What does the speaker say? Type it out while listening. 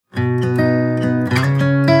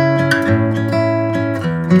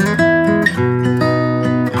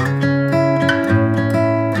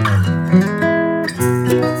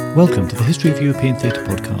Welcome to the History of European Theatre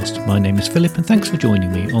podcast. My name is Philip and thanks for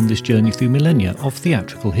joining me on this journey through millennia of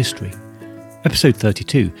theatrical history. Episode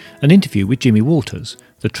 32, an interview with Jimmy Walters,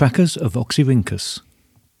 the Trackers of Oxyrhynchus.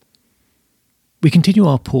 We continue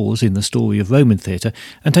our pause in the story of Roman theatre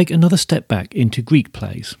and take another step back into Greek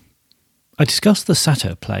plays. I discussed the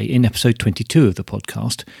satyr play in episode 22 of the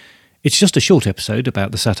podcast. It's just a short episode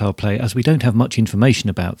about the satyr play as we don't have much information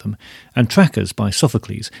about them, and Trackers by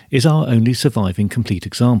Sophocles is our only surviving complete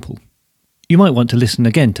example. You might want to listen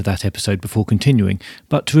again to that episode before continuing,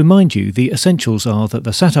 but to remind you, the essentials are that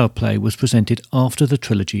the satyr play was presented after the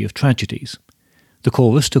trilogy of tragedies. The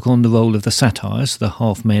chorus took on the role of the satyrs, the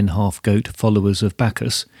half-men, half-goat followers of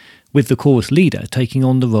Bacchus, with the chorus leader taking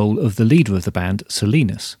on the role of the leader of the band,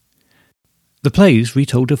 Silenus. The plays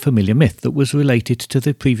retold a familiar myth that was related to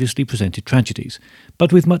the previously presented tragedies,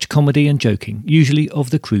 but with much comedy and joking, usually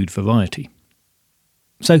of the crude variety.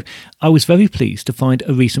 So, I was very pleased to find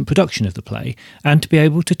a recent production of the play and to be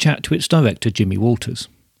able to chat to its director Jimmy Walters.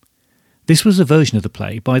 This was a version of the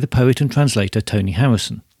play by the poet and translator Tony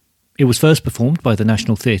Harrison. It was first performed by the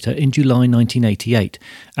National Theatre in July 1988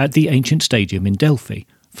 at the Ancient Stadium in Delphi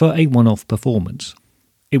for a one-off performance.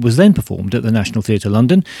 It was then performed at the National Theatre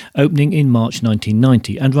London, opening in March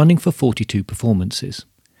 1990 and running for 42 performances.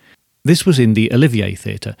 This was in the Olivier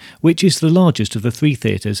Theatre, which is the largest of the three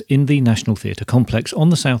theatres in the National Theatre complex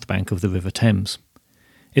on the south bank of the River Thames.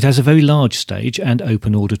 It has a very large stage and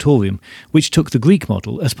open auditorium, which took the Greek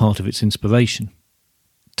model as part of its inspiration.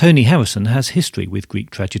 Tony Harrison has history with Greek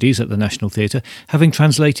tragedies at the National Theatre, having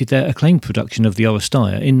translated their acclaimed production of the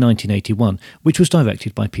Oresteia in 1981, which was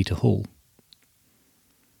directed by Peter Hall.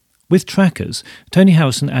 With Trackers, Tony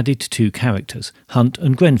Harrison added two characters, Hunt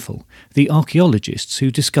and Grenfell, the archaeologists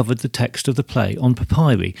who discovered the text of the play on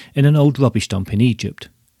papyri in an old rubbish dump in Egypt.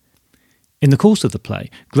 In the course of the play,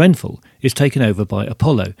 Grenfell is taken over by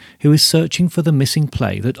Apollo, who is searching for the missing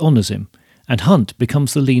play that honours him, and Hunt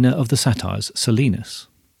becomes the leader of the satyrs, Silenus.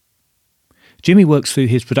 Jimmy works through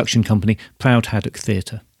his production company, Proud Haddock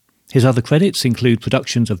Theatre. His other credits include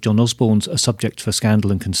productions of John Osborne's A Subject for Scandal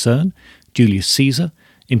and Concern, Julius Caesar,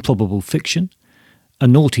 Improbable Fiction, A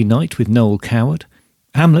Naughty Night with Noel Coward,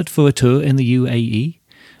 Hamlet for a Tour in the UAE,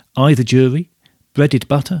 I the Jury, Breaded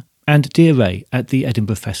Butter, and Dear Ray at the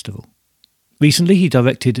Edinburgh Festival. Recently he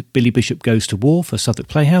directed Billy Bishop Goes to War for Southwark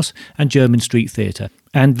Playhouse and Jermyn Street Theatre,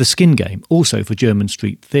 and The Skin Game, also for Jermyn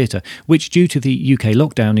Street Theatre, which due to the UK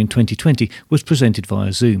lockdown in 2020 was presented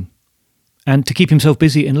via Zoom. And to keep himself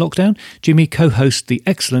busy in lockdown, Jimmy co-hosts the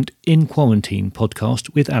excellent In Quarantine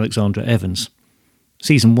podcast with Alexandra Evans.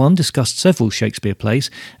 Season 1 discussed several Shakespeare plays,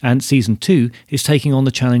 and Season 2 is taking on the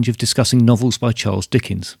challenge of discussing novels by Charles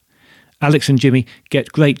Dickens. Alex and Jimmy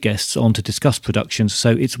get great guests on to discuss productions, so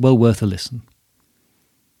it's well worth a listen.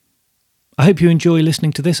 I hope you enjoy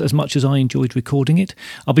listening to this as much as I enjoyed recording it.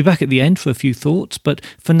 I'll be back at the end for a few thoughts, but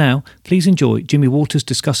for now, please enjoy Jimmy Walters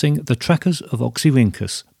discussing The Trackers of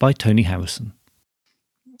Oxyrhynchus by Tony Harrison.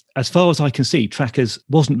 As far as I can see, Trackers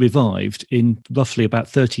wasn't revived in roughly about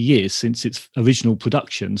 30 years since its original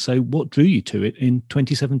production. So what drew you to it in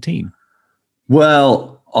 2017?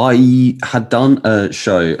 Well, I had done a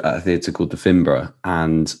show at a theatre called the Fimbra,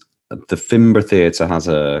 and the Fimbra Theatre has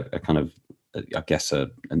a kind of, I guess,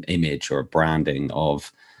 an image or a branding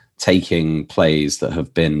of taking plays that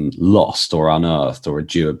have been lost or unearthed or are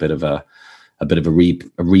due a bit of a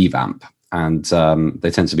revamp. And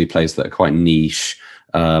they tend to be plays that are quite niche,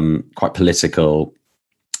 quite political,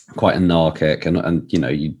 quite anarchic, and you know,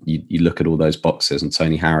 you look at all those boxes, and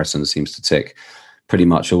Tony Harrison seems to tick pretty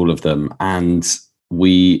much all of them. And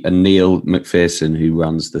Neil McPherson, who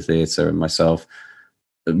runs the theatre, and myself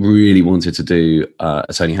really wanted to do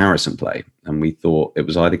a Tony Harrison play, and we thought it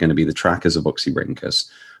was either going to be The Trackers of Oxyrhynchus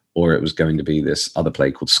or it was going to be this other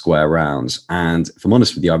play called Square Rounds. And if I'm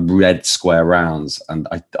honest with you, I read Square Rounds and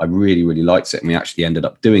I really, really liked it, and we actually ended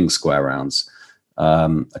up doing Square Rounds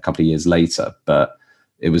a couple of years later. But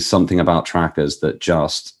it was something about Trackers that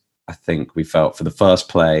just, I think we felt for the first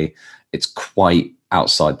play, it's quite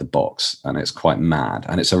outside the box and it's quite mad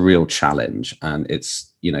and it's a real challenge. And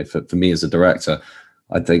it's, you know, for me as a director,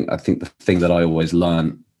 I think the thing that I always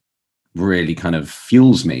learn really kind of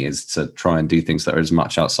fuels me is to try and do things that are as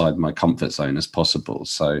much outside my comfort zone as possible.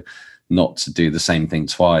 So not to do the same thing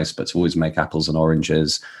twice, but to always make apples and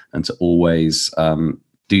oranges, and to always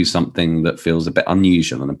do something that feels a bit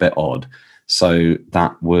unusual and a bit odd. So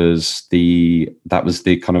that was the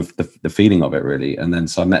kind of the feeling of it, really. And then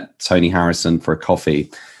so I met Tony Harrison for a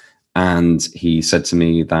coffee, and he said to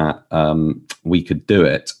me that we could do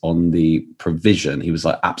it on the provision. He was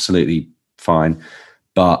like, absolutely fine,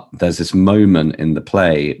 But there's this moment in the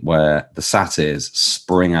play where the satyrs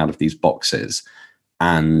spring out of these boxes,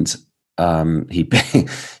 and he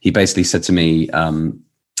he basically said to me,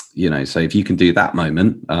 so if you can do that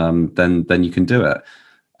moment, then you can do it.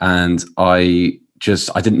 And I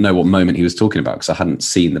didn't know what moment he was talking about, because I hadn't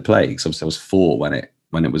seen the play, because obviously I was 4 when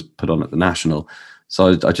it was put on at the National.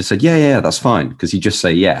 So I just said, yeah, that's fine, because you just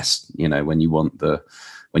say yes, when you want the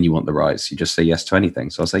rights, you just say yes to anything.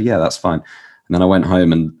 So I say, yeah, that's fine. And then I went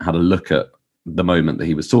home and had a look at the moment that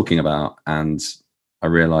he was talking about, and I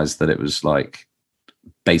realized that it was like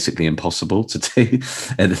basically impossible to do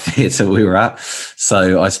at the theatre we were at.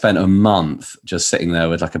 So I spent a month just sitting there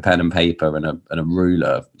with like a pen and paper and a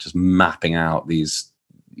ruler, just mapping out these,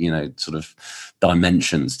 sort of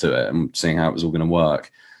dimensions to it and seeing how it was all going to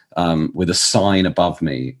work, with a sign above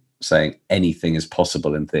me saying anything is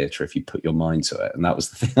possible in theatre if you put your mind to it. And that was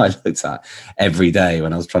the thing I looked at every day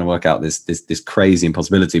when I was trying to work out this crazy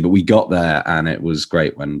impossibility. But we got there, and it was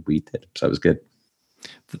great when we did. So it was good.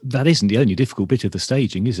 That isn't the only difficult bit of the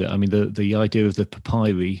staging, is it? I mean, the idea of the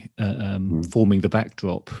papyri forming the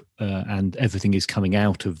backdrop, and everything is coming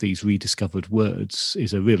out of these rediscovered words,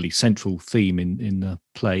 is a really central theme in the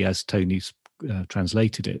play as Tony's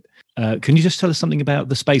translated it. Can you just tell us something about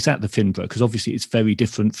the space at the Finborough? Because obviously it's very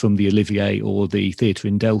different from the Olivier or the theatre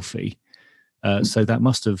in Delphi. So that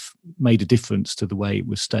must have made a difference to the way it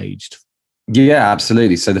was staged. Yeah,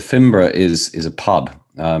 absolutely. So the Finborough is a pub,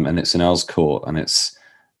 and it's in Earl's Court, and it's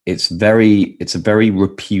a very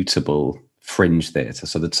reputable fringe theatre.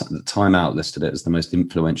 So the Time Out listed it as the most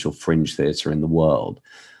influential fringe theatre in the world,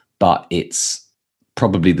 but it's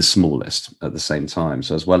probably the smallest at the same time.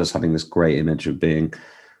 So as well as having this great image of being,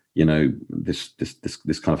 this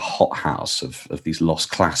kind of hothouse of these lost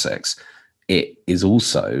classics, it is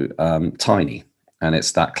also tiny, and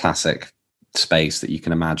it's that classic space that you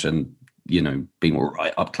can imagine, being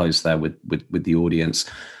right up close there with the audience.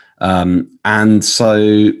 And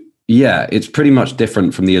so, yeah, it's pretty much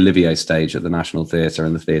different from the Olivier stage at the National Theatre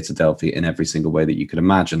and the Theatre Delphi in every single way that you could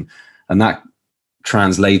imagine. And that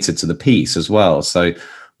translated to the piece as well. So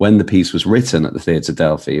when the piece was written at the Theatre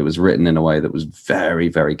Delphi, it was written in a way that was very,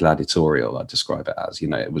 very gladiatorial. I'd describe it as,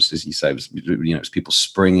 it was, as you say, it was people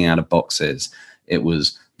springing out of boxes. It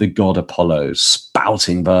was the god Apollo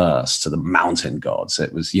spouting verse to the mountain gods.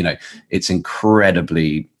 It was, it's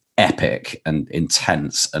incredibly epic and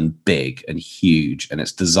intense and big and huge, and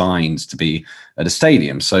it's designed to be at a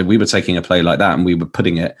stadium. So we were taking a play like that and we were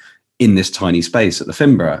putting it in this tiny space at the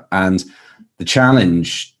Finborough. And the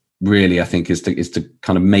challenge really, I think, is to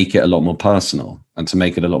kind of make it a lot more personal and to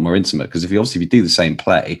make it a lot more intimate. Because if you do the same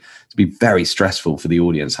play, it'd be very stressful for the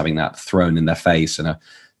audience having that thrown in their face in a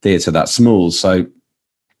theatre that small. So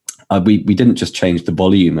we didn't just change the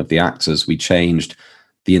volume of the actors, we changed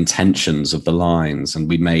the intentions of the lines, and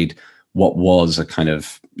we made what was a kind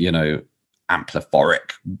of,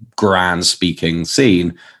 ampliphoric, grand speaking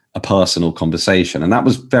scene a personal conversation. And that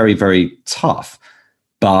was very, very tough.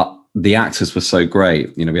 But the actors were so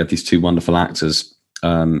great. We had these 2 wonderful actors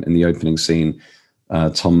in the opening scene,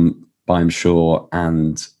 Tom Byam-Shaw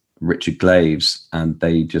and Richard Glaves, and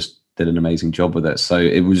they just did an amazing job with it. So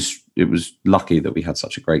it was lucky that we had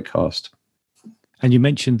such a great cast. And you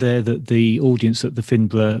mentioned there that the audience at the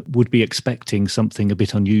Finborough would be expecting something a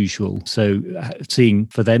bit unusual. So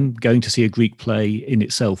for them, going to see a Greek play in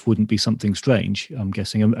itself wouldn't be something strange, I'm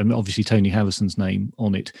guessing. And obviously Tony Harrison's name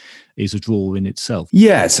on it is a draw in itself.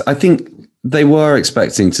 Yes, I think they were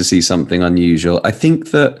expecting to see something unusual. I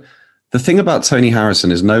think that the thing about Tony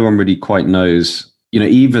Harrison is no one really quite knows,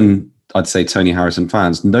 even I'd say Tony Harrison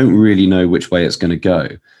fans don't really know which way it's going to go.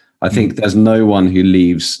 I think there's no one who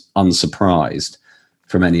leaves unsurprised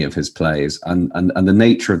from any of his plays, and the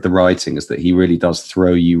nature of the writing is that he really does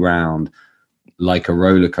throw you round like a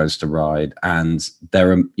roller coaster ride, and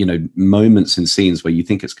there are moments in scenes where you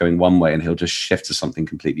think it's going one way and he'll just shift to something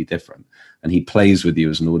completely different, and he plays with you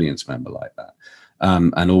as an audience member like that,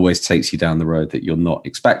 and always takes you down the road that you're not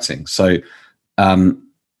expecting. So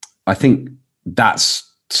I think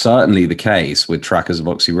that's certainly the case with Trackers of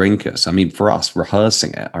Oxyrhynchus. I mean, for us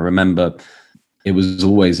rehearsing it, I remember it was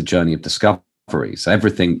always a journey of discovery. So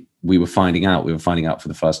everything we were finding out for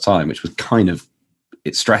the first time, which was kind of,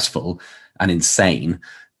 it's stressful and insane,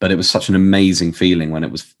 but it was such an amazing feeling when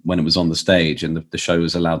it was on the stage and the show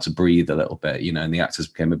was allowed to breathe a little bit, and the actors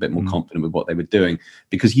became a bit more confident with what they were doing,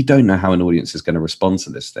 because you don't know how an audience is going to respond to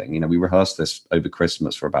this thing. We rehearsed this over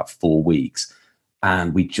Christmas for about 4 weeks,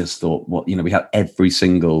 and we just thought, we had every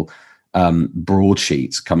single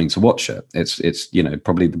broadsheets coming to watch it. It's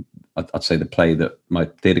probably I'd say the play that my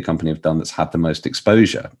theatre company have done that's had the most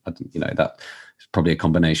exposure. That it's probably a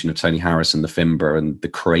combination of Tony Harrison, the Fimbra, and the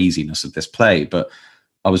craziness of this play. But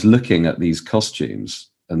I was looking at these costumes,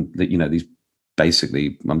 and these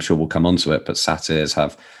basically, I'm sure we'll come onto it, but satyrs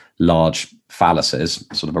have large phalluses,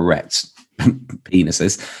 sort of erect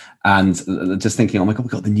penises, and just thinking, oh my god,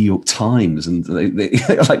 we've got the New York Times, and they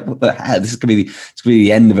like, what the hell? This is going to be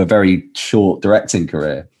the end of a very short directing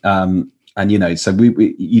career. And so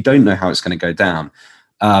you don't know how it's going to go down,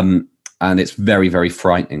 and it's very, very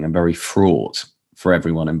frightening and very fraught for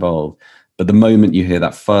everyone involved. But the moment you hear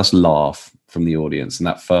that first laugh from the audience and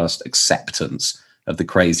that first acceptance of the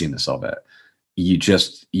craziness of it, you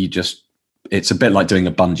just it's a bit like doing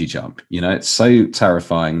a bungee jump. It's so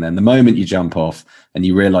terrifying. Then the moment you jump off and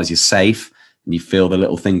you realize you're safe and you feel the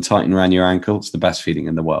little thing tighten around your ankle, it's the best feeling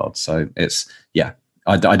in the world. So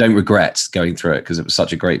I don't regret going through it because it was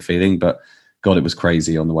such a great feeling, but God, it was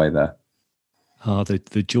crazy on the way there.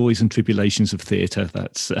 The joys and tribulations of theatre.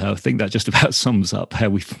 I think that just about sums up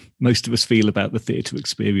how most of us feel about the theatre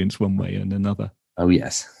experience one way and another. Oh,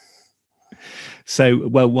 yes. So,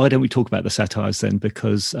 well, why don't we talk about the satires then?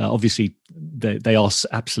 Because obviously they are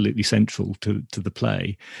absolutely central to the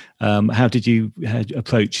play. How did you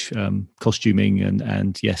approach costuming?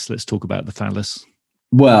 And yes, let's talk about the phallus.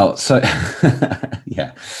 Well, so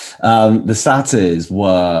yeah, the satyrs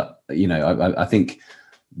were, I think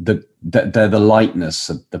they're the lightness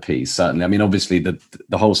of the piece, certainly. I mean, obviously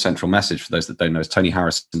the whole central message, for those that don't know, is Tony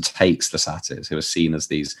Harrison takes the satyrs, who are seen as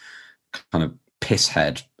these kind of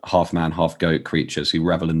pisshead, half man, half goat creatures who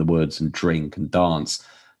revel in the woods and drink and dance,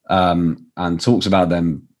 and talks about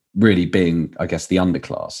them really being, I guess, the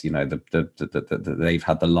underclass. They've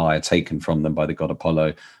had the lyre taken from them by the god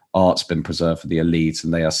Apollo. Art's been preserved for the elite,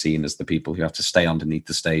 and they are seen as the people who have to stay underneath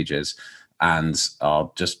the stages and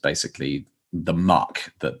are just basically the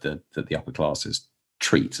muck that the upper classes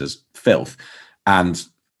treat as filth. And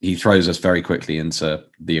he throws us very quickly into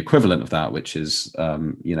the equivalent of that, which is,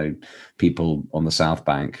 people on the South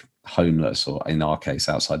Bank, homeless, or in our case,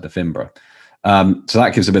 outside the Fimbra. So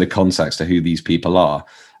that gives a bit of context to who these people are.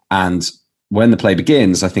 And when the play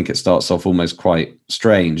begins, I think it starts off almost quite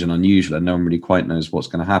strange and unusual, and no one really quite knows what's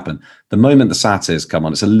going to happen. The moment the satyrs come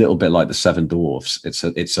on, it's a little bit like the Seven Dwarfs. It's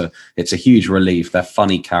a huge relief. They're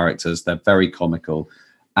funny characters. They're very comical.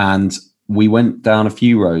 And we went down a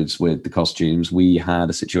few roads with the costumes. We had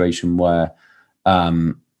a situation where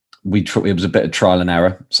it was a bit of trial and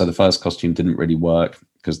error. So the first costume didn't really work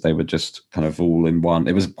because they were just kind of all in one.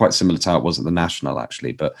 It was quite similar to how it was at the National,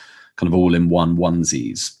 actually, but kind of all in one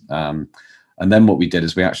onesies. And then what we did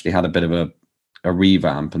is we actually had a bit of a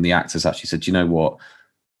revamp, and the actors actually said, you know what?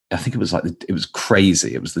 I think it was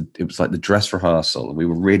crazy. It was like the dress rehearsal, and we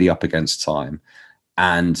were really up against time.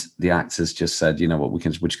 And the actors just said, you know what, we're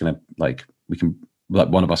just gonna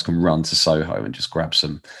one of us can run to Soho and just grab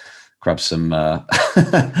some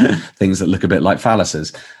things that look a bit like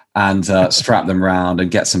phalluses and strap them around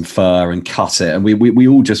and get some fur and cut it. And we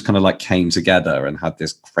all just kind of like came together and had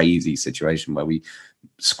this crazy situation where we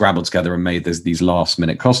scrabbled together and made these last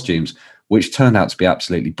minute costumes, which turned out to be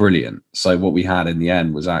absolutely brilliant. So what we had in the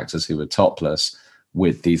end was actors who were topless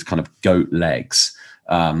with these kind of goat legs,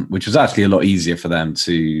 which was actually a lot easier for them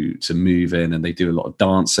to move in. And they do a lot of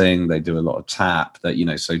dancing, they do a lot of tap,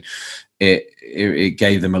 so it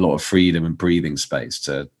gave them a lot of freedom and breathing space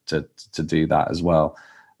to do that as well.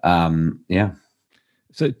 Yeah.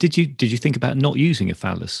 So did you think about not using a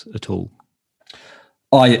phallus at all?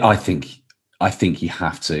 I think you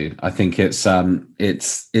have to. I think it's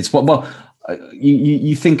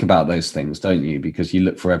you think about those things, don't you? Because you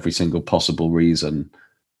look for every single possible reason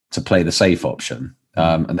to play the safe option.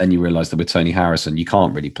 And then you realize that with Tony Harrison, you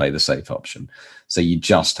can't really play the safe option. So you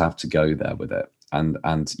just have to go there with it.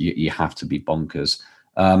 And you have to be bonkers.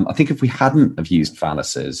 I think if we hadn't have used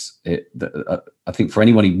phalluses, I think for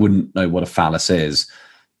anyone who wouldn't know what a phallus is,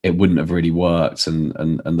 it wouldn't have really worked, and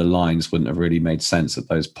the lines wouldn't have really made sense at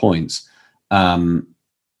those points.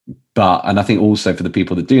 But I think also for the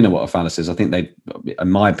people that do know what a phallus is, I think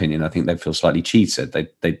in my opinion, I think they'd feel slightly cheated.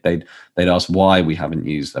 They'd ask why we haven't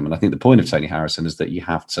used them. And I think the point of Tony Harrison is that you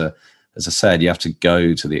have to, as I said, you have to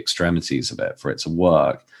go to the extremities of it for it to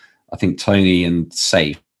work. I think Tony and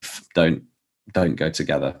safe don't go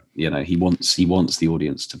together. He wants the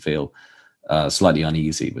audience to feel slightly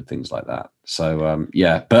uneasy with things like that. So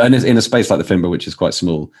yeah, but in a space like the Fimbra, which is quite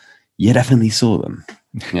small, you definitely saw them.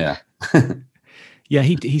 Yeah. Yeah,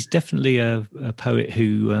 he's definitely a poet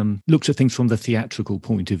who looks at things from the theatrical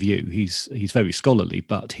point of view. He's very scholarly,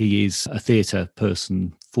 but he is a theatre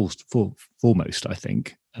person foremost, I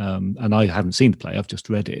think. And I haven't seen the play; I've just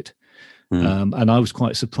read it. And I was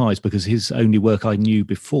quite surprised because his only work I knew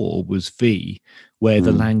before was V, where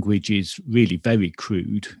the language is really very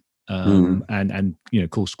crude. And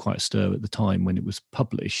caused quite a stir at the time when it was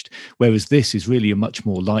published. Whereas this is really a much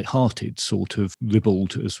more light-hearted sort of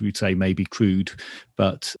ribald, as we'd say, maybe crude,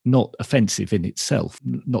 but not offensive in itself.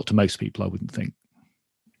 Not to most people, I wouldn't think.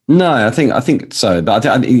 No, I think so. But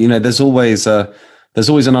there's always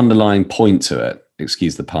an underlying point to it.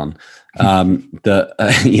 Excuse the pun. I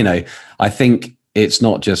think it's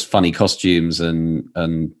not just funny costumes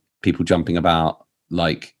and people jumping about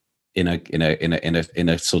like in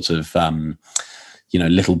a sort of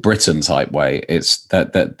Little Britain type way. It's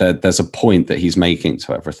that there's a point that he's making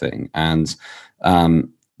to everything, and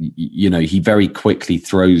he very quickly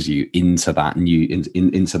throws you into that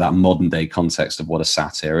into that modern day context of what a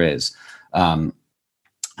satire is.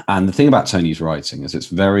 And the thing about Tony's writing is it's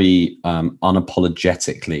very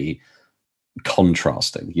unapologetically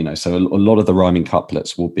contrasting. So a lot of the rhyming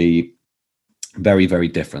couplets will be very, very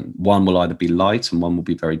different. One will either be light and one will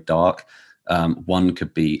be very dark. One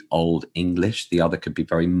could be old English, the other could be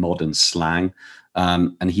very modern slang.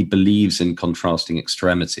 And he believes in contrasting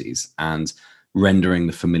extremities and rendering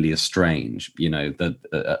the familiar strange. People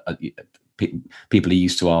are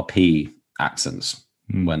used to RP accents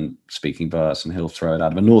when speaking verse, and he'll throw it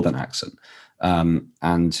out of a northern accent.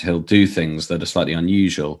 And he'll do things that are slightly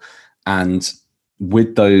unusual. And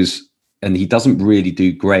with those, and he doesn't really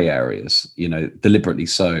do grey areas, deliberately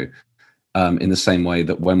so, in the same way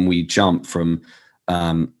that when we jump from,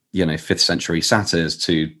 5th century satires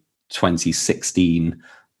to 2016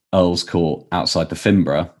 Earl's Court outside the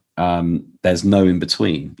Fimbra, there's no in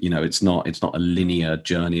between. It's not a linear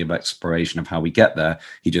journey of exploration of how we get there.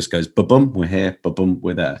 He just goes, ba-bum, we're here, ba-bum,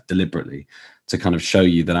 we're there, deliberately, to kind of show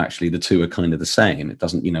you that actually the two are kind of the same. It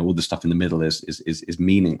doesn't, all the stuff in the middle is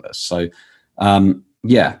meaningless. So,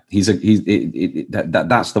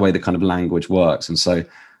 that's the way the kind of language works. And so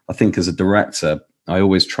I think as a director, I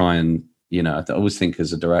always try and, I always think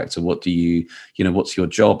as a director, what's your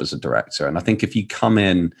job as a director? And I think if you come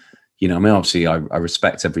in, obviously I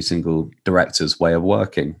respect every single director's way of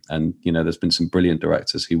working. And, there's been some brilliant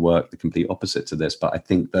directors who work the complete opposite to this. But I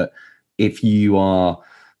think that if you are,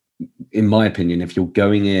 in my opinion, if you're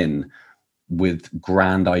going in with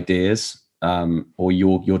grand ideas, or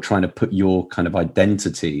you're trying to put your kind of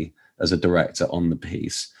identity as a director on the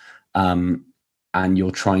piece, and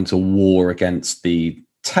you're trying to war against the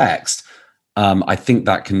text, I think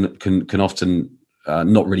that can often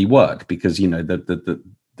not really work, because the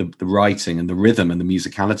writing and the rhythm and the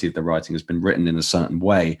musicality of the writing has been written in a certain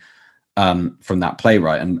way from that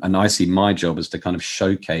playwright, and I see my job as to kind of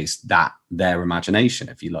showcase their imagination,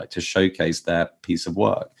 if you like, to showcase their piece of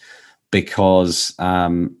work. Because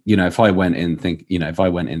if I went in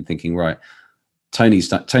thinking, right,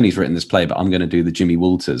 Tony's written this play, but I'm going to do the Jimmy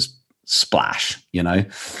Walters splash,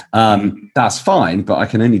 that's fine, but I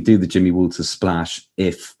can only do the Jimmy Walters splash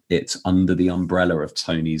if it's under the umbrella of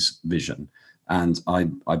Tony's vision. And I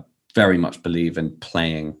very much believe in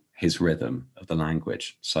playing his rhythm of the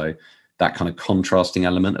language. So that kind of contrasting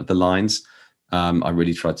element of the lines, I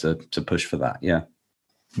really try to push for that. Yeah.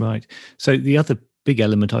 Right. So the other big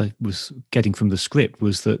element I was getting from the script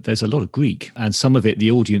was that there's a lot of Greek, and some of it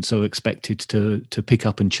the audience are expected to pick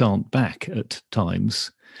up and chant back at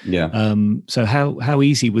times. Yeah. So how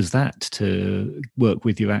easy was that to work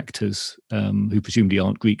with your actors, who presumably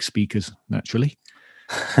aren't Greek speakers naturally?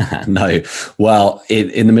 No. Well,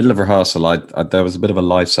 in the middle of rehearsal, I there was a bit of a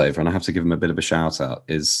lifesaver, and I have to give him a bit of a shout out,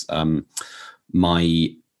 is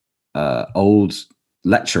my old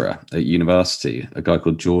lecturer at university, a guy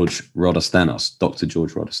called Dr. George Rodostenos,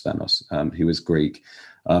 who was Greek.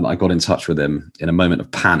 I got in touch with him in a moment of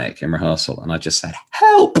panic in rehearsal, and I just said,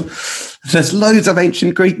 help, there's loads of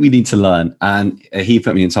ancient Greek we need to learn. And he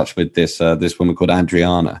put me in touch with this woman called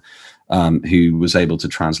Adriana, who was able to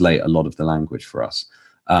translate a lot of the language for us.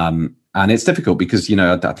 And it's difficult because,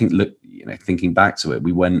 I think, thinking back to it,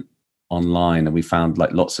 we went online and we found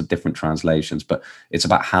like lots of different translations, but it's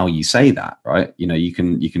about how you say that, right? You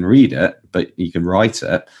can read it, but you can write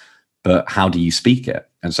it, but how do you speak it?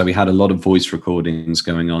 And so we had a lot of voice recordings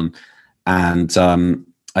going on, and I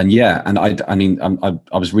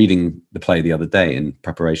was reading the play the other day in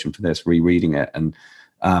preparation for this, rereading it, and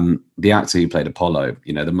the actor who played Apollo,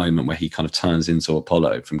 the moment where he kind of turns into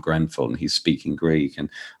Apollo from Grenfell and he's speaking Greek, and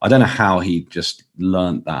I don't know how he just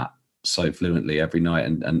learned that so fluently every night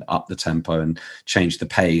and up the tempo and changed the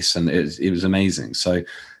pace, and it was amazing. So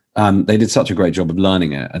they did such a great job of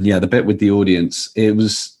learning it. And yeah, the bit with the audience, it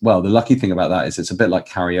was, well, the lucky thing about that is it's a bit like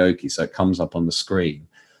karaoke, so it comes up on the screen,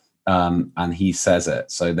 and he says it,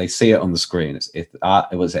 so they see it on the screen.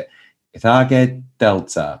 Ithage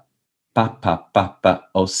delta, papa papa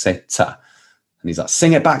oseta. And he's like,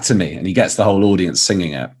 sing it back to me. And he gets the whole audience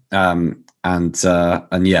singing it. And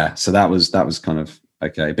yeah, so that was kind of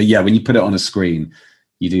okay. But yeah, when you put it on a screen,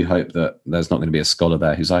 you do hope that there's not going to be a scholar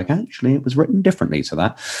there who's like, actually, it was written differently to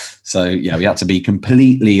that. So yeah, we had to be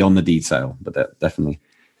completely on the detail, but that definitely.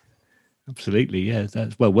 Absolutely, yeah.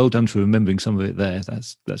 That's well done for remembering some of it there.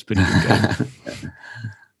 That's pretty good going.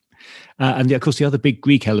 And yeah, of course, the other big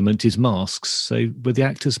Greek element is masks. So were the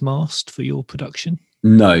actors masked for your production?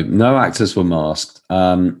 No actors were masked.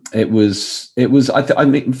 It was. I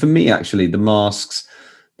mean, for me, actually, the masks.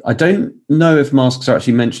 I don't know if masks are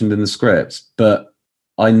actually mentioned in the script, but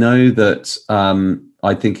I know that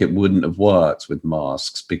I think it wouldn't have worked with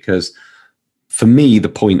masks because, for me, the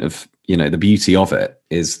point of the beauty of it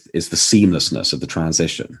is the seamlessness of the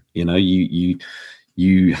transition.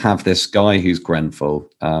 You have this guy who's Grenfell,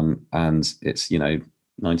 and it's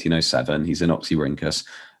 1907. He's in Oxyrhynchus.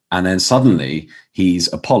 And then suddenly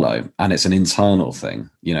he's Apollo, and it's an internal thing.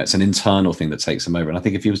 It's an internal thing that takes him over. And I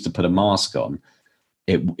think if he was to put a mask on,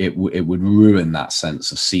 it would ruin that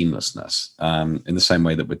sense of seamlessness. In the same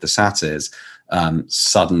way that with the satyrs,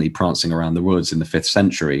 suddenly prancing around the woods in the 5th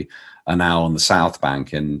century are now on the South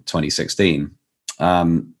Bank in 2016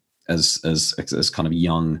 as kind of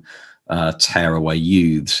young tearaway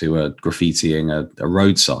youths who are graffitiing a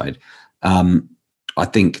roadside. I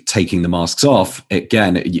think taking the masks off,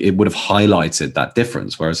 again, it would have highlighted that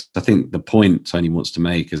difference. Whereas I think the point Tony wants to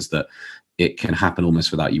make is that it can happen almost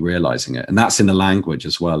without you realizing it. And that's in the language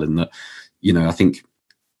as well. And that, I think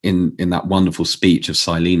in that wonderful speech of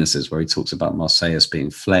Silenus's where he talks about Marsyas being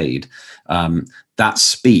flayed, that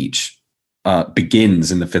speech begins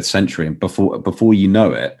in the 5th century. And before you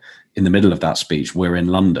know it, in the middle of that speech, we're in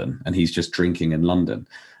London and he's just drinking in London.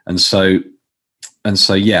 And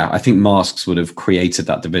so, yeah, I think masks would have created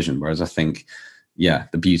that division. Whereas I think, yeah,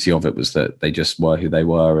 the beauty of it was that they just were who they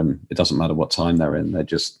were, and it doesn't matter what time they're in.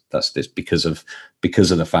 That's because of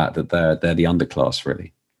the fact that they're the underclass,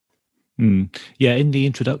 really. Yeah, in the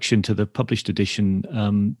introduction to the published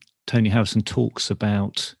edition, Tony Harrison talks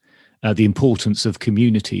about the importance of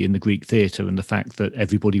community in the Greek theatre and the fact that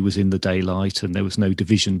everybody was in the daylight and there was no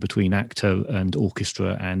division between actor and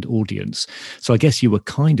orchestra and audience. So I guess you were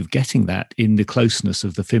kind of getting that in the closeness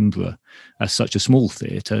of the Fimbra as such a small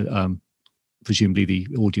theatre. Presumably the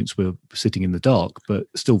audience were sitting in the dark, but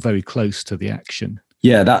still very close to the action.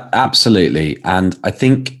 Yeah, that absolutely. And I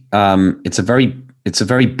think it's a very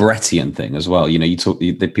Brettian thing as well.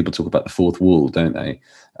 People talk about the fourth wall, don't they?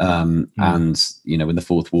 And when the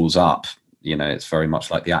fourth wall's up, it's very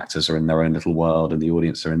much like the actors are in their own little world and the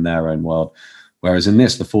audience are in their own world. Whereas in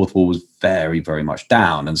this, the fourth wall was very, very much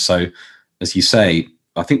down. And so, as you say,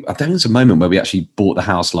 I think there was a moment where we actually brought the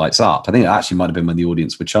house lights up. I think it actually might have been when the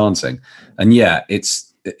audience were chanting. And yeah,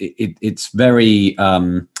 it's very,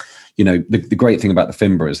 the great thing about the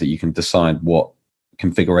Fimbra is that you can decide what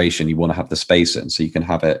configuration you want to have the space in. So you can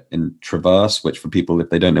have it in traverse, which for people, if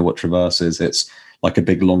they don't know what traverse is, it's like a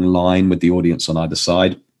big long line with the audience on either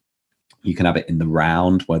side. You can have it in the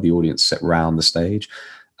round where the audience sit round the stage.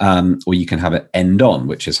 Or you can have it end on,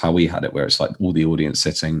 which is how we had it, where it's like all the audience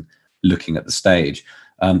sitting looking at the stage.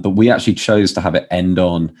 But we actually chose to have it end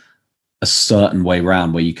on a certain way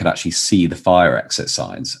round where you could actually see the fire exit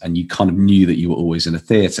signs and you kind of knew that you were always in a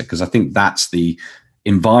theatre, because I think that's the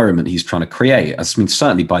environment he's trying to create. I mean,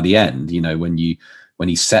 certainly by the end, when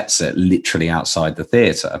he sets it literally outside the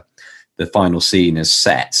theatre, the final scene is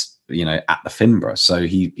set, at the Fimbra. So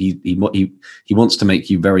he wants to make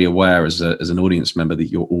you very aware as an audience member that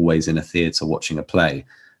you're always in a theatre watching a play.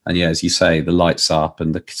 And yeah, as you say, the lights up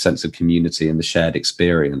and the sense of community and the shared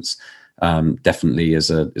experience definitely is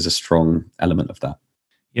a strong element of that.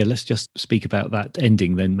 Yeah, let's just speak about that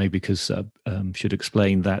ending then, maybe, because should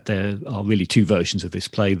explain that there are really two versions of this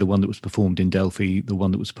play, the one that was performed in Delphi, the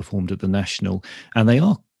one that was performed at the National, and they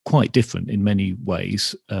are quite different in many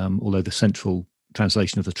ways, although the central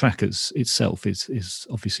translation of the trackers itself is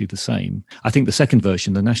obviously the same. I think the second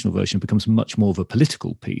version, the National version, becomes much more of a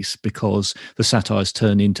political piece because the satires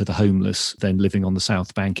turn into the homeless then living on the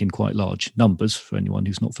South Bank in quite large numbers, for anyone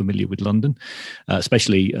who's not familiar with London,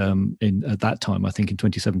 especially at that time. I think in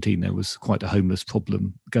 2017 there was quite a homeless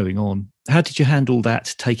problem going on. How did you handle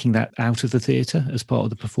that, taking that out of the theatre as part of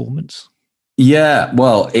the performance? Yeah,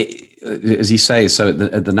 well, as you say, so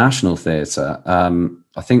at the National Theatre,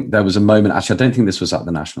 I think there was a moment, actually, I don't think this was at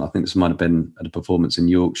the National. I think this might have been at a performance in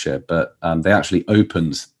Yorkshire, but they actually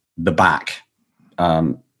opened the back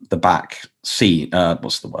scene.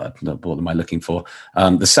 What's the word? What am I looking for?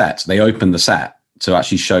 The set. They opened the set to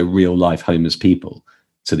actually show real life homeless people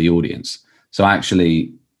to the audience. So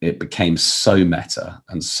actually, it became so meta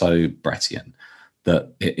and so Brettian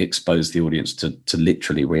that it exposed the audience to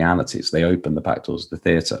literally realities. They opened the back doors of the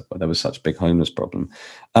theatre, but there was such a big homeless problem.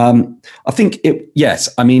 I think yes.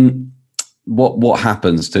 I mean, what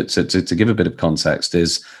happens to give a bit of context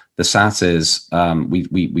is the satyrs.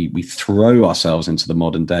 We throw ourselves into the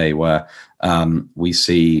modern day where we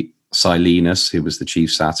see Silenus, who was the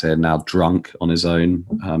chief satyr, now drunk on his own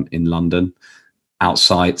in London,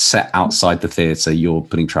 set outside the theatre you're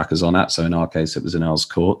putting trackers on at. So in our case, it was in Earl's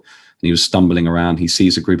Court. And he was stumbling around. He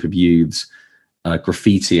sees a group of youths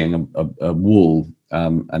graffitiing a wall,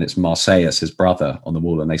 and it's Marsyas, his brother, on the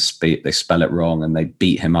wall, and they spell it wrong, and they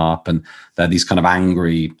beat him up. And they're these kind of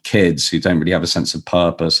angry kids who don't really have a sense of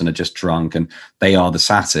purpose and are just drunk, and they are the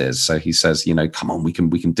satyrs. So he says, come on, we can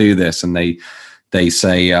do this. And they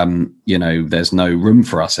say, there's no room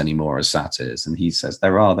for us anymore as satyrs. And he says,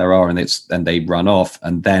 there are, and they run off.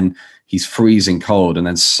 And then he's freezing cold, and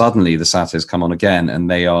then suddenly the satyrs come on again, and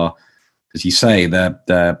they are, as you say,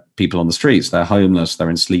 they're people on the streets. They're homeless. They're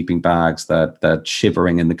in sleeping bags. They're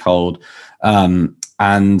shivering in the cold. And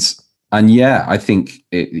yeah, I think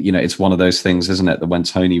it's one of those things, isn't it? That when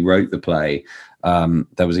Tony wrote the play,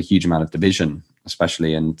 there was a huge amount of division,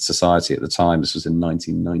 especially in society at the time. This was in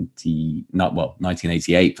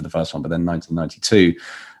 1988 for the first one, but then 1992.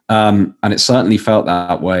 And it certainly felt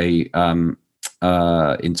that way in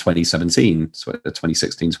 2016,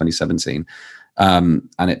 2017. And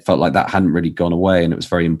it felt like that hadn't really gone away, and it was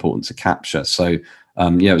very important to capture. So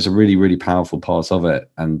it was a really, really powerful part of it.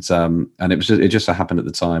 And it just so happened at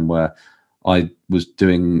the time where I did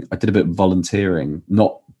a bit of volunteering,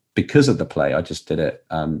 not because of the play. I just did it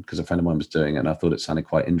because a friend of mine was doing it, and I thought it sounded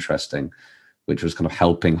quite interesting, which was kind of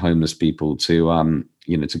helping homeless people to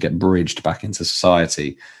to get bridged back into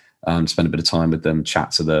society, spend a bit of time with them, chat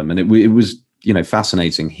to them. And it was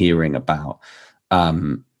fascinating hearing about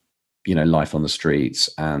life on the streets,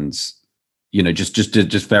 and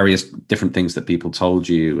just various different things that people told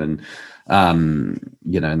you, and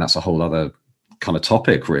and that's a whole other kind of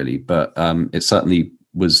topic really. But it certainly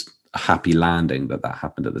was a happy landing that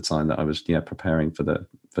happened at the time that I was preparing for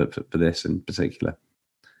this in particular.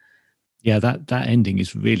 Yeah, that ending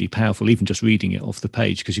is really powerful, even just reading it off the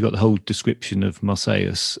page, because you've got the whole description of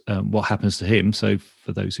Marsyas, what happens to him. So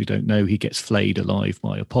for those who don't know, he gets flayed alive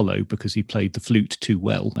by Apollo because he played the flute too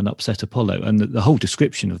well and upset Apollo. And the whole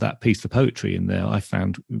description of that piece of poetry in there, I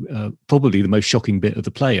found probably the most shocking bit of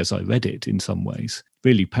the play as I read it in some ways.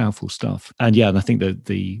 Really powerful stuff. And yeah, and I think that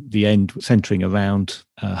the end centering around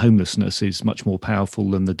homelessness is much more powerful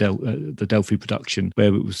than the Delphi production,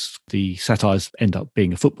 where it was the satires end up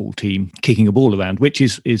being a football team kicking a ball around, which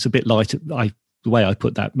is a bit lighter. The way I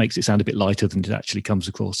put that makes it sound a bit lighter than it actually comes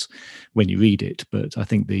across when you read it. But I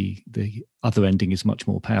think the other ending is much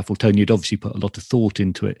more powerful. Tony had obviously put a lot of thought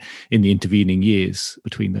into it in the intervening years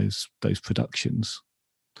between those productions.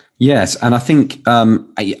 Yes, and I think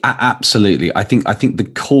absolutely. I think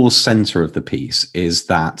the core center of the piece is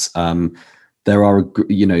that there are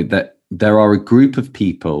a group of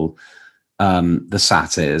people, the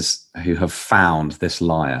satyrs, who have found this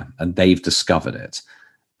lyre, and they've discovered it,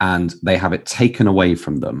 and they have it taken away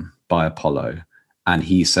from them by Apollo, and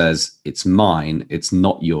he says, "It's mine. It's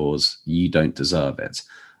not yours. You don't deserve it."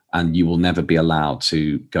 And you will never be allowed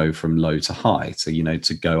to go from low to high,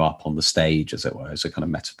 to go up on the stage, as it were. It's a kind of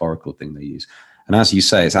metaphorical thing they use. And as you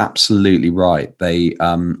say, it's absolutely right. They,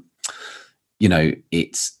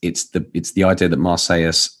 it's the idea that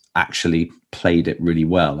Marsyas actually played it really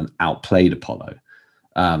well and outplayed Apollo,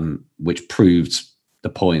 which proved the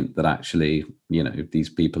point that actually, these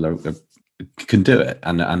people can do it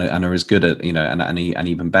and are as good at, and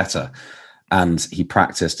even better. And he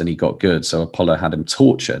practiced and he got good. So Apollo had him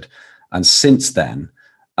tortured. And since then,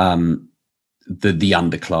 the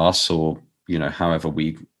underclass, or, however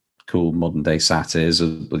we call modern day satyrs, or,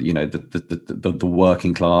 the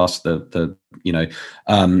working class,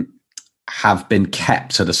 have been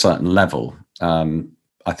kept at a certain level.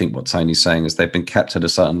 I think what Tony's saying is they've been kept at a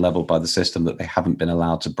certain level by the system that they haven't been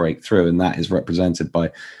allowed to break through. And that is represented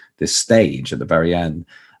by this stage at the very end.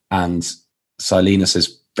 And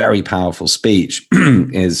Silenus's very powerful speech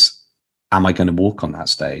is, am I going to walk on that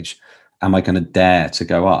stage? Am I going to dare to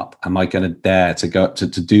go up? Am I going to dare to go to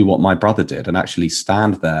do what my brother did and actually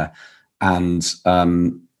stand there and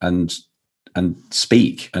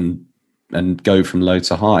speak and go from low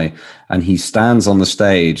to high? And he stands on the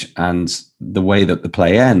stage, and the way that the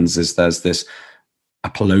play ends is there's this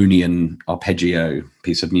Apollonian arpeggio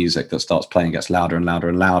piece of music that starts playing, gets louder and louder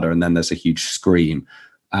and louder, and then there's a huge scream.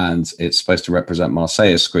 And it's supposed to represent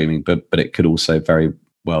Marsyas screaming, but it could also very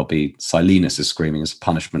well be Silenus is screaming as a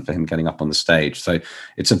punishment for him getting up on the stage. So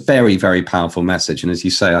it's a very, very powerful message. And as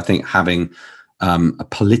you say, I think having a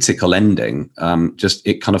political ending, just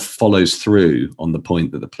it kind of follows through on the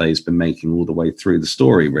point that the play's been making all the way through the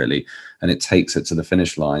story, really, and it takes it to the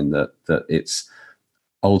finish line that it's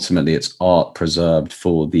ultimately it's art preserved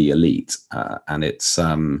for the elite, and it's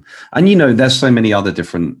and there's so many other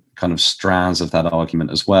different kind of strands of that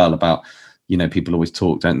argument as well about. People always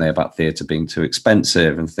talk, don't they, about theatre being too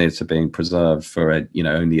expensive and theatre being preserved for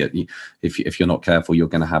only if you're not careful, you're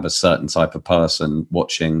going to have a certain type of person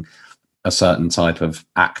watching a certain type of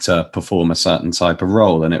actor perform a certain type of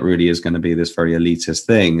role, and it really is going to be this very elitist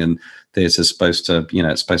thing. And theatre is supposed to,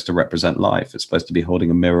 it's supposed to represent life. It's supposed to be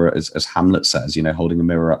holding a mirror, as Hamlet says, holding a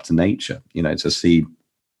mirror up to nature, to see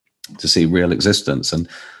real existence, and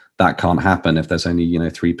that can't happen if there's only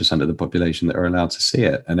 3% of the population that are allowed to see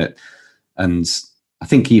it. And I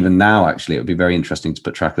think even now, actually, it would be very interesting to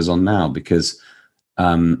put trackers on now because,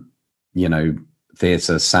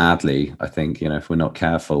 theatre, sadly, I think, if we're not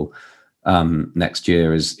careful, next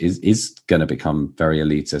year is going to become very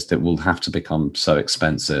elitist. It will have to become so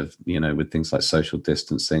expensive, with things like social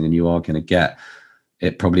distancing, and you are going to get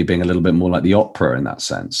it probably being a little bit more like the opera in that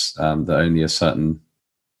sense, that only a certain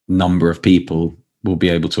number of people will be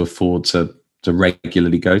able to afford to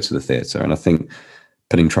regularly go to the theatre. And I think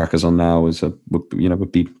putting trackers on now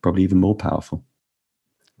would be probably even more powerful.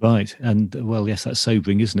 Right. And well, yes, that's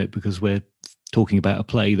sobering, isn't it? Because we're talking about a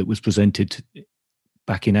play that was presented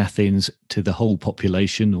back in Athens to the whole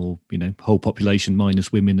population, or, whole population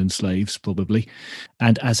minus women and slaves, probably.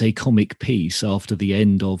 And as a comic piece after the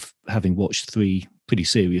end of having watched 3 pretty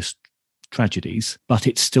serious tragedies, but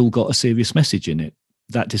it's still got a serious message in it.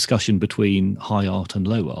 That discussion between high art and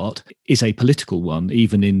low art is a political one,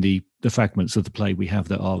 even in the fragments of the play we have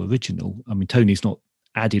that are original. I mean, Tony's not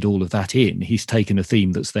added all of that in. He's taken a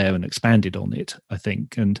theme that's there and expanded on it, I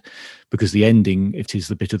think. And because the ending, it is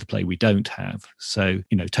the bit of the play we don't have. So,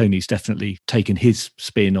 Tony's definitely taken his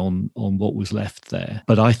spin on what was left there.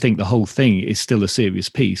 But I think the whole thing is still a serious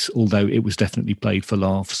piece, although it was definitely played for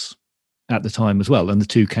laughs at the time as well, and the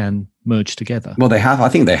two can merge together. Well, I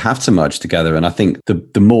think they have to merge together, and I think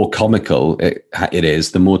the more comical it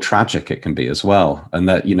is, the more tragic it can be as well. And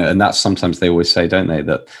that, and that's sometimes they always say, don't they,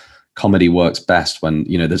 that comedy works best when,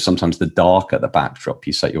 there's sometimes the darker the backdrop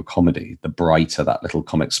you set your comedy, the brighter that little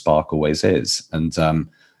comic spark always is. And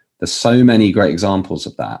there's so many great examples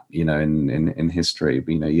of that, in history.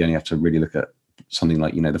 You only have to really look at something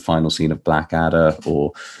like, the final scene of Blackadder,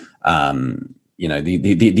 or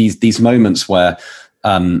these moments where,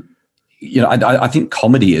 I think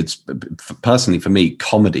comedy is, personally for me,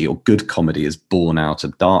 comedy, or good comedy, is born out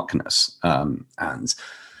of darkness. And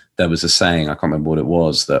there was a saying, I can't remember what it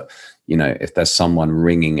was, that, if there's someone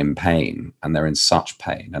wringing in pain and they're in such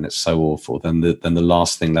pain and it's so awful, then the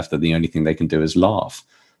last thing left, that the only thing they can do is laugh.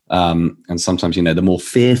 And sometimes, the more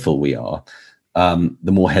fearful we are,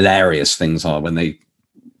 the more hilarious things are when they,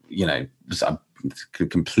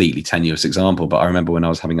 completely tenuous example, but I remember when I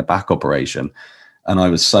was having a back operation and I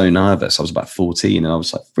was so nervous. I was about 14 and I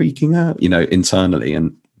was like freaking out, internally,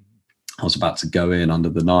 and I was about to go in under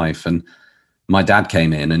the knife, and my dad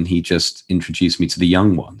came in and he just introduced me to the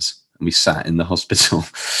young ones, and we sat in the hospital,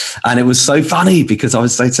 and it was so funny because I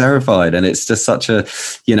was so terrified. And it's just such a,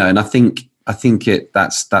 and I think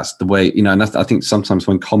that's the way, and I think sometimes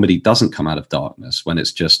when comedy doesn't come out of darkness, when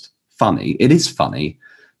it's just funny, it is funny,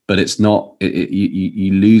 but it's not,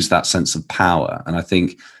 you lose that sense of power. And I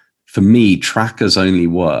think for me, trackers only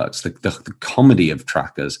works, the comedy of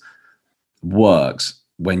trackers works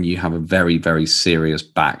when you have a very, very serious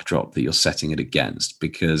backdrop that you're setting it against,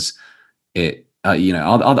 because it,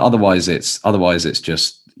 otherwise it's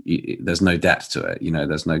just, there's no depth to it.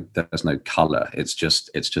 There's no color. It's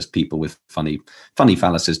just people with funny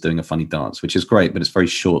phalluses doing a funny dance, which is great, but it's very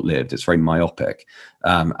short lived. It's very myopic.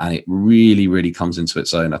 And it really, really comes into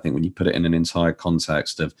its own, I think, when you put it in an entire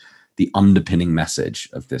context of the underpinning message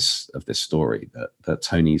of this story that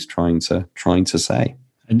Tony's trying to say.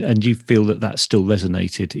 And you feel that still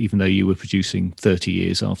resonated, even though you were producing 30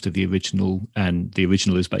 years after the original, and the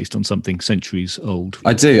original is based on something centuries old?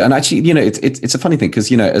 I do. And actually, it's a funny thing, because,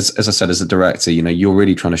 as I said, as a director, you're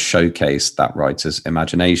really trying to showcase that writer's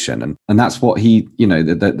imagination. And that's what he,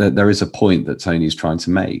 there is a point that Tony's trying to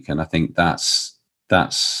make. And I think that's,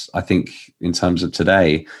 I think in terms of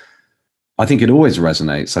today, I think it always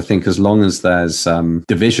resonates. I think as long as there's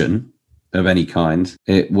division of any kind,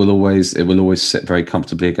 it will always sit very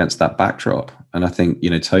comfortably against that backdrop. And I think,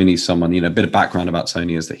 Tony's someone, a bit of background about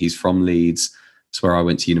Tony is that he's from Leeds. It's where I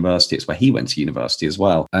went to university. It's where he went to university as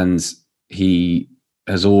well. And he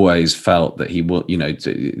has always felt that he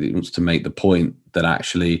wants to make the point that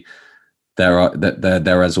actually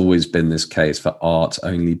there has always been this case for art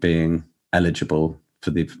only being eligible for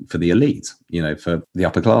the elite, for the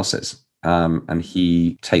upper classes. And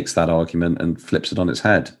he takes that argument and flips it on its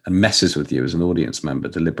head and messes with you as an audience member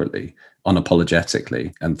deliberately,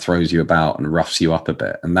 unapologetically, and throws you about and roughs you up a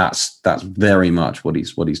bit. And that's very much what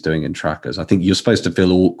he's doing in Trackers. I think you're supposed to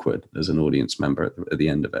feel awkward as an audience member at the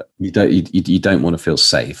end of it. You don't want to feel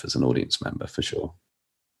safe as an audience member, for sure.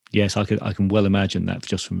 Yes, I can well imagine that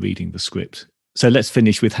just from reading the script. So let's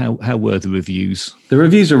finish with how were the reviews? The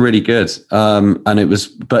reviews are really good, and it was.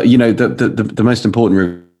 But the most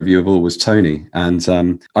important review of all was Tony, and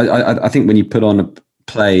I think when you put on a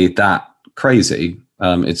play that crazy,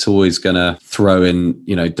 it's always going to throw in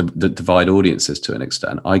divide audiences to an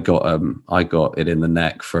extent. I got it in the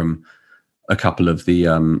neck from a couple of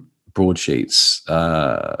the broadsheets,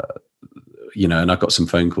 and I got some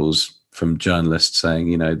phone calls from journalists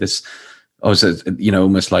saying, this.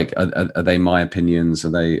 Almost like, are they my opinions? Are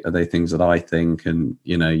they things that I think? And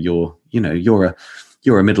you're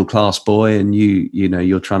a middle class boy, and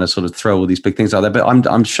you're trying to sort of throw all these big things out there. But I'm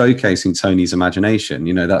showcasing Tony's imagination.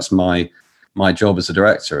 That's my job as a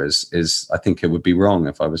director. Is I think it would be wrong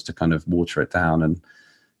if I was to kind of water it down and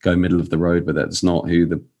go middle of the road with it. It's not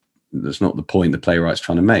the point the playwright's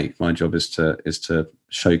trying to make. My job is to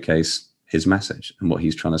showcase his message and what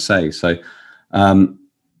he's trying to say. So.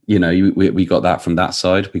 We got that from that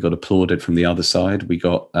side. We got applauded from the other side. We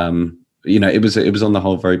got, it was on the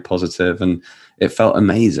whole very positive, and it felt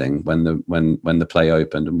amazing when the play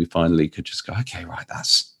opened and we finally could just go, okay, right,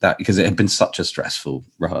 that's that, because it had been such a stressful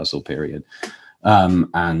rehearsal period,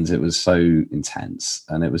 and it was so intense,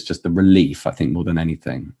 and it was just the relief, I think, more than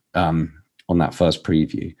anything, on that first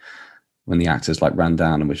preview. When the actors ran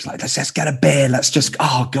down and were just like, let's just get a beer. Let's just,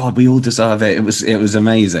 oh God, we all deserve it. It was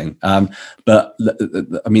amazing. But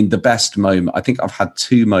I mean, the best moment, I think I've had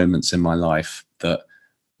two moments in my life that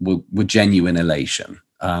were genuine elation,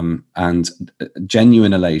 and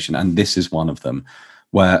genuine elation. And this is one of them,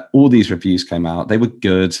 where all these reviews came out. They were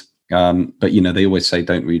good. But, they always say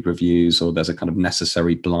don't read reviews, or there's a kind of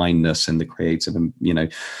necessary blindness in the creative, and,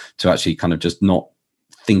 to actually kind of just not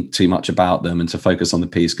think too much about them and to focus on the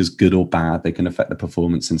piece, because good or bad, they can affect the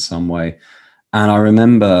performance in some way. And I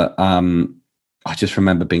remember, I just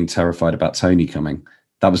remember being terrified about Tony coming.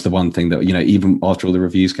 That was the one thing that, even after all the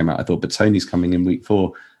reviews came out, I thought, but Tony's coming in week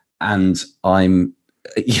 4. And I'm,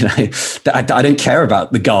 I don't care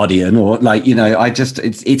about The Guardian or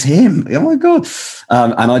it's him. Oh my God.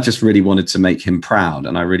 And I just really wanted to make him proud.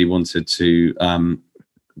 And I really wanted to,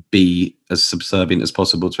 be as subservient as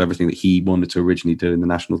possible to everything that he wanted to originally do in the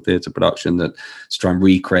National Theatre production, to try and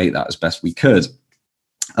recreate that as best we could.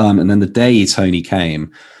 And then the day Tony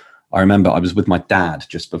came, I remember I was with my dad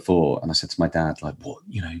just before, and I said to my dad, what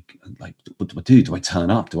do I do? Do I turn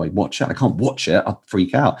up? Do I watch it? I can't watch it. I'll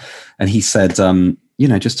freak out. And he said,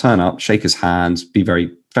 just turn up, shake his hand, be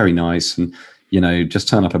very, very nice, and, just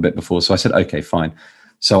turn up a bit before. So I said, okay, fine.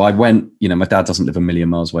 So I went, my dad doesn't live a million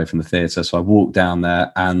miles away from the theatre. So I walked down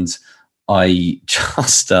there, and I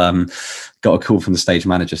just got a call from the stage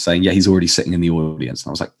manager saying, yeah, he's already sitting in the audience.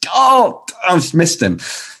 And I was like, oh, I just missed him.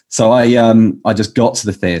 So I just got to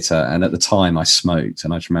the theatre, and at the time I smoked,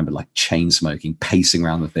 and I just remember chain smoking, pacing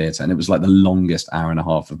around the theatre. And it was the longest hour and a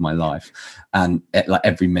half of my life. And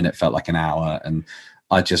every minute felt like an hour. And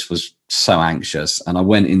I just was so anxious. And I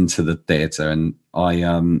went into the theatre, and I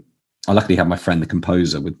luckily had my friend, the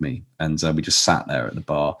composer, with me, and we just sat there at the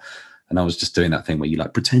bar, and I was just doing that thing where you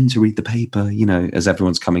pretend to read the paper, as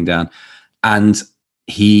everyone's coming down. And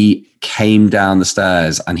he came down the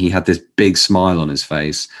stairs, and he had this big smile on his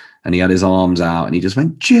face, and he had his arms out, and he just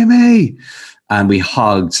went, Jimmy. And we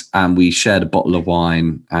hugged, and we shared a bottle of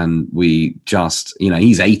wine, and we just,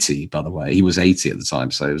 he's 80, by the way. He was 80 at the time,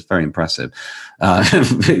 so it was very impressive.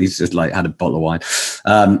 He's just had a bottle of wine.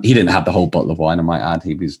 He didn't have the whole bottle of wine, I might add.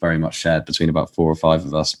 He was very much shared between about 4 or 5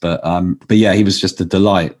 of us. But yeah, he was just a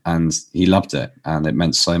delight, and he loved it, and it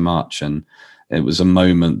meant so much. And it was a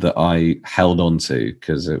moment that I held on to,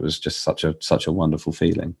 because it was just such a wonderful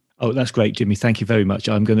feeling. Oh, that's great, Jimmy. Thank you very much.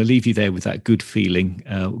 I'm going to leave you there with that good feeling.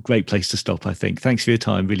 Great place to stop, I think. Thanks for your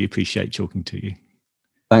time. Really appreciate talking to you.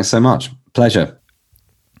 Thanks so much. Pleasure.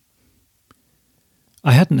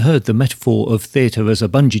 I hadn't heard the metaphor of theatre as a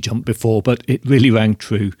bungee jump before, but it really rang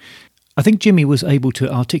true. I think Jimmy was able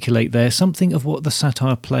to articulate there something of what the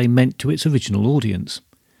satire play meant to its original audience.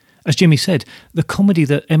 As Jimmy said, the comedy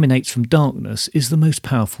that emanates from darkness is the most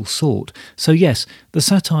powerful sort. So yes, the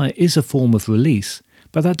satire is a form of release,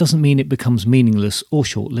 but that doesn't mean it becomes meaningless or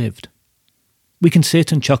short-lived. We can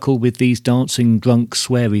sit and chuckle with these dancing, drunk,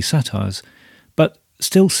 sweary satires, but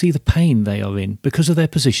still see the pain they are in because of their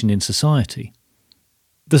position in society.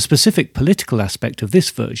 The specific political aspect of this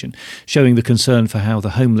version, showing the concern for how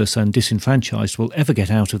the homeless and disenfranchised will ever get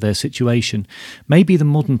out of their situation, may be the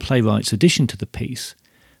modern playwright's addition to the piece,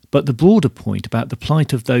 but the broader point about the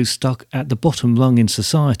plight of those stuck at the bottom rung in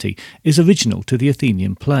society is original to the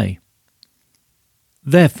Athenian play.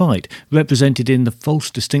 Their fight, represented in the false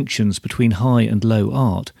distinctions between high and low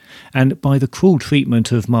art, and by the cruel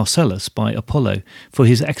treatment of Marcellus by Apollo for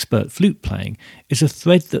his expert flute playing, is a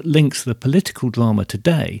thread that links the political drama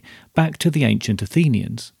today back to the ancient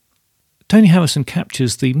Athenians. Tony Harrison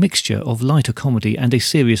captures the mixture of lighter comedy and a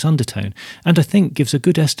serious undertone, and I think gives a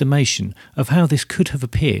good estimation of how this could have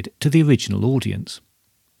appeared to the original audience.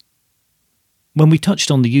 When we touched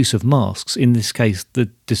on the use of masks, in this case the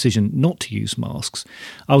decision not to use masks,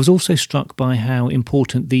 I was also struck by how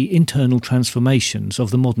important the internal transformations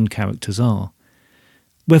of the modern characters are.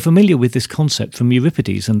 We're familiar with this concept from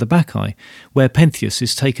Euripides and the Bacchae, where Pentheus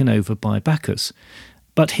is taken over by Bacchus,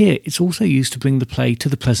 but here it's also used to bring the play to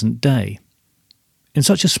the present day. In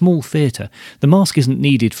such a small theatre, the mask isn't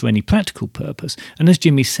needed for any practical purpose, and as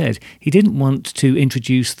Jimmy said, he didn't want to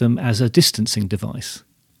introduce them as a distancing device.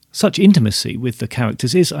 Such intimacy with the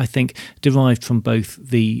characters is, I think, derived from both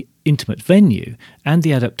the intimate venue and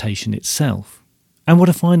the adaptation itself. And what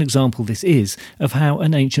a fine example this is of how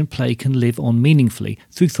an ancient play can live on meaningfully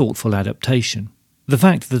through thoughtful adaptation. The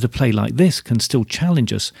fact that a play like this can still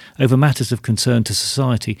challenge us over matters of concern to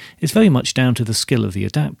society is very much down to the skill of the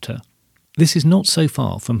adapter. This is not so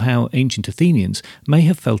far from how ancient Athenians may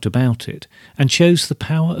have felt about it, and shows the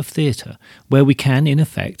power of theatre, where we can, in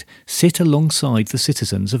effect, sit alongside the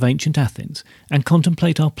citizens of ancient Athens and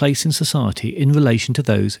contemplate our place in society in relation to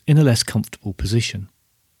those in a less comfortable position.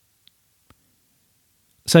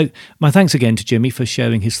 So, my thanks again to Jimmy for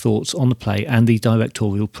sharing his thoughts on the play and the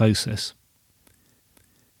directorial process.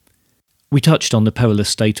 We touched on the perilous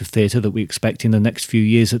state of theatre that we expect in the next few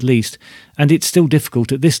years at least, and it's still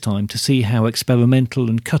difficult at this time to see how experimental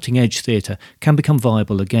and cutting-edge theatre can become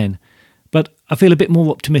viable again. But I feel a bit more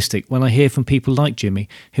optimistic when I hear from people like Jimmy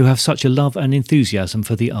who have such a love and enthusiasm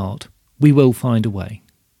for the art. We will find a way.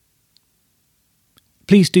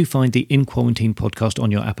 Please do find the In Quarantine podcast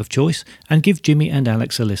on your app of choice and give Jimmy and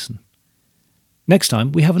Alex a listen. Next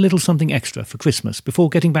time we have a little something extra for Christmas before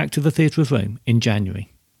getting back to the Theatre of Rome in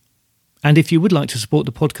January. And if you would like to support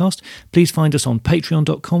the podcast, please find us on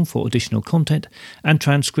patreon.com for additional content and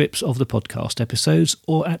transcripts of the podcast episodes,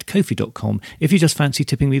 or at ko-fi.com if you just fancy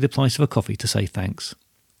tipping me the price of a coffee to say thanks.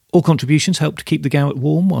 All contributions help to keep the garret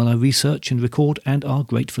warm while I research and record, and are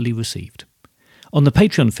gratefully received. On the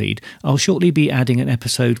Patreon feed, I'll shortly be adding an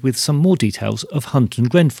episode with some more details of Hunt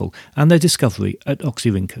and Grenfell and their discovery at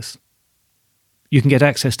Oxyrhynchus. You can get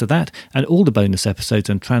access to that and all the bonus episodes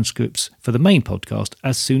and transcripts for the main podcast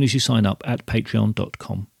as soon as you sign up at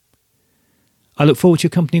patreon.com. I look forward to your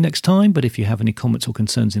company next time, but if you have any comments or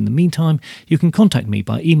concerns in the meantime, you can contact me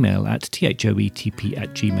by email at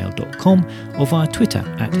thoetp@gmail.com or via Twitter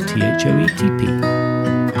at thoetp.